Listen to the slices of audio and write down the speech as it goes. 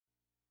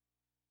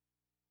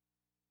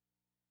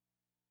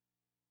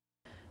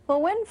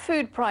Well, when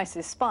food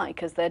prices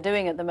spike, as they're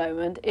doing at the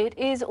moment, it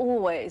is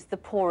always the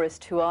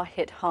poorest who are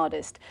hit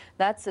hardest.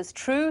 That's as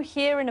true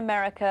here in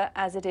America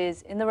as it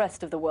is in the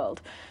rest of the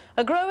world.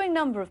 A growing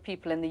number of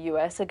people in the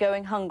US are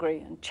going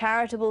hungry, and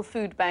charitable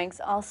food banks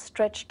are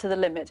stretched to the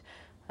limit.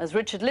 As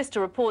Richard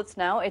Lister reports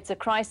now, it's a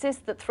crisis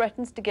that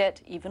threatens to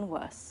get even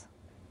worse.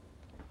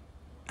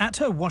 At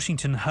her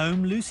Washington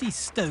home, Lucy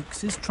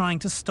Stokes is trying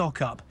to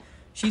stock up.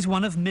 She's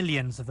one of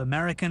millions of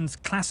Americans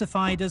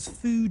classified as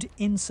food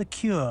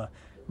insecure,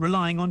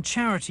 relying on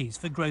charities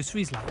for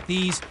groceries like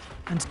these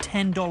and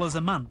 $10 a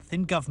month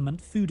in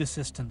government food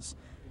assistance.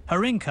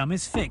 Her income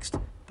is fixed,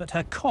 but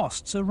her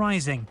costs are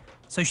rising,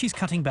 so she's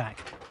cutting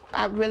back.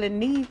 I really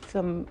need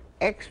some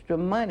extra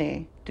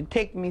money to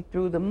take me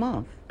through the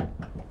month.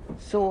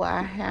 So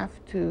I have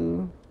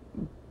to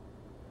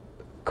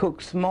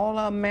cook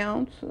smaller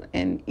amounts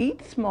and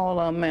eat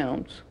smaller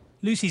amounts.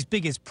 Lucy's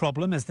biggest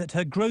problem is that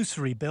her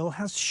grocery bill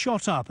has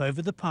shot up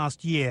over the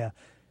past year.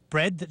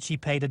 Bread that she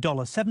paid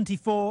 $1.70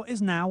 for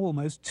is now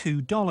almost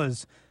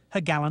 $2. Her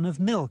gallon of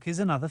milk is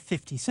another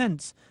 50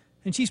 cents,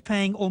 and she's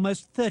paying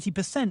almost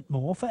 30%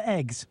 more for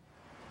eggs.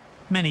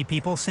 Many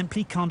people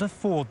simply can't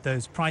afford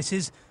those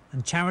prices,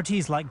 and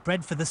charities like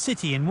Bread for the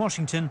City in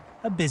Washington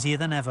are busier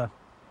than ever.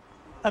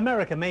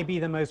 America may be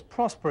the most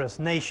prosperous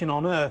nation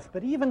on earth,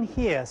 but even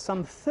here,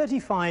 some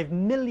 35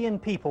 million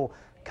people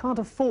can't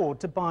afford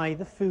to buy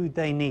the food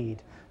they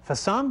need. For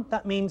some,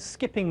 that means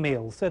skipping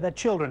meals so their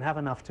children have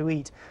enough to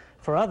eat.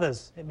 For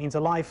others, it means a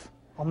life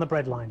on the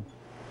breadline.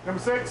 Number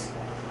 6.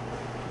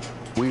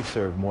 We've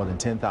served more than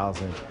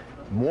 10,000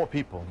 more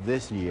people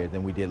this year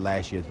than we did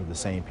last year through the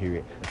same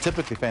period.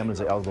 Typically, families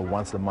are eligible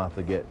once a month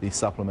to get these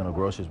supplemental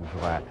groceries we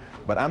provide.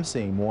 But I'm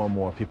seeing more and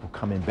more people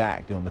coming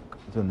back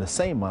during the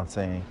same month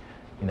saying,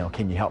 you know,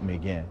 can you help me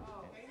again?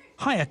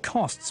 Higher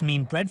costs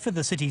mean Bread for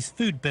the City's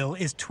food bill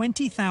is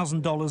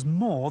 $20,000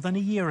 more than a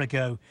year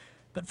ago.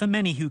 But for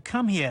many who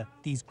come here,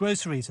 these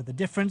groceries are the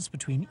difference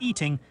between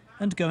eating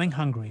and going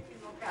hungry.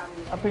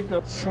 I picked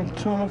up some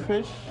tuna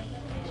fish,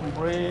 some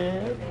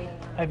bread.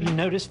 Have you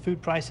noticed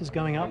food prices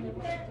going up?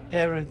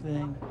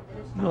 Everything.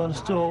 You go in the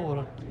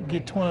store,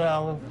 get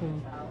 $20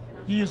 food.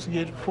 You used to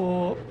get 3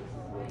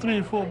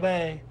 or 4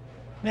 bags.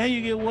 Now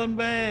you get 1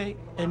 bag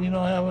and you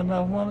don't have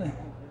enough money.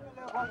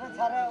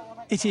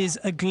 It is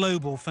a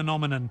global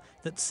phenomenon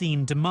that's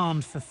seen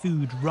demand for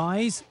food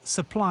rise,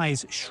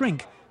 supplies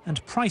shrink,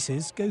 and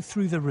prices go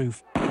through the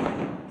roof.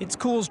 It's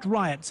caused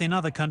riots in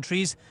other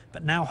countries,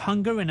 but now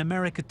hunger in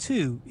America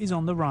too is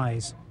on the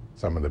rise.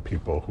 Some of the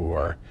people who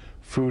are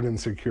food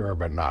insecure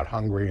but not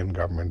hungry in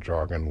government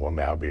jargon will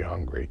now be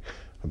hungry.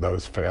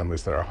 Those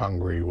families that are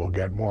hungry will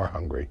get more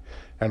hungry.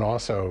 And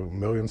also,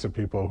 millions of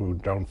people who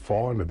don't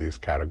fall into these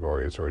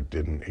categories or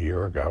didn't a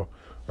year ago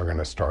are going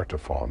to start to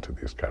fall into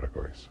these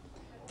categories.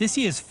 This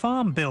year's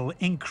Farm Bill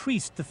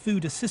increased the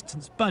food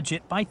assistance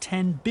budget by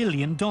 $10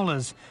 billion.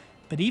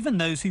 But even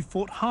those who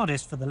fought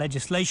hardest for the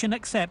legislation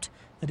accept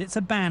that it's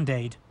a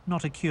Band-Aid,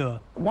 not a cure.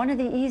 One of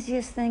the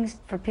easiest things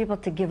for people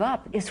to give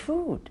up is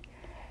food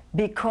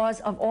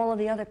because of all of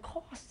the other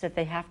costs that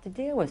they have to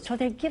deal with. So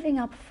they're giving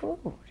up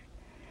food.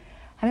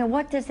 I mean,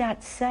 what does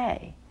that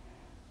say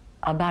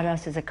about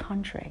us as a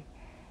country?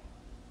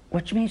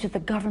 Which means that the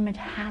government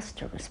has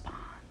to respond.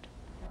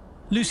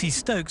 Lucy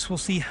Stokes will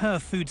see her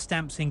food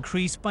stamps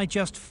increase by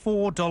just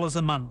 $4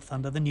 a month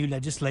under the new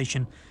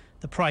legislation,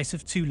 the price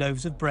of 2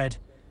 loaves of bread.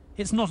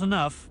 It's not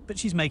enough, but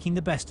she's making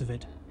the best of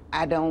it.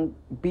 I don't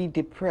be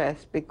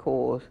depressed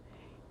because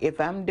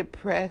if I'm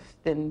depressed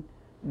and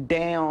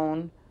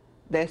down,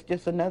 that's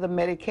just another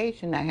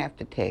medication I have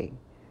to take,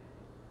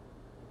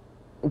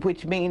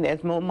 which means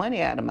there's more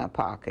money out of my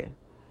pocket.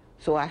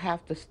 So I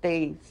have to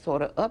stay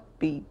sort of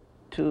upbeat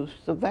to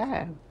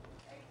survive.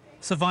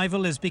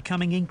 Survival is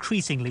becoming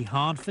increasingly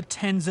hard for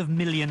tens of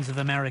millions of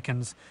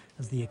Americans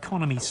as the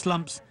economy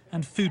slumps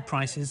and food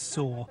prices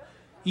soar.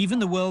 Even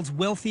the world's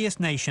wealthiest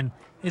nation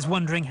is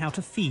wondering how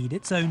to feed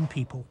its own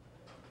people.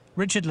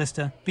 Richard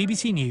Lister,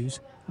 BBC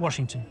News,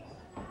 Washington.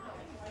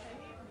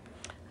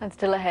 And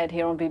still ahead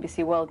here on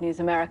BBC World News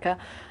America,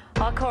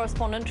 our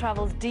correspondent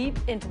travels deep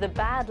into the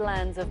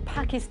badlands of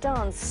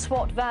Pakistan's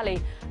Swat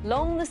Valley.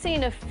 Long the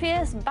scene of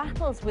fierce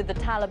battles with the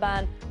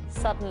Taliban,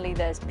 suddenly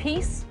there's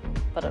peace,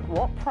 but at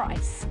what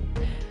price?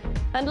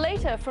 And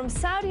later, from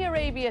Saudi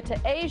Arabia to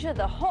Asia,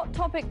 the hot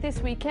topic this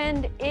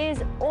weekend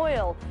is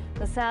oil.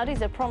 The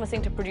Saudis are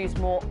promising to produce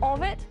more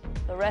of it.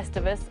 The rest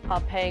of us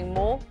are paying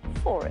more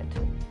for it.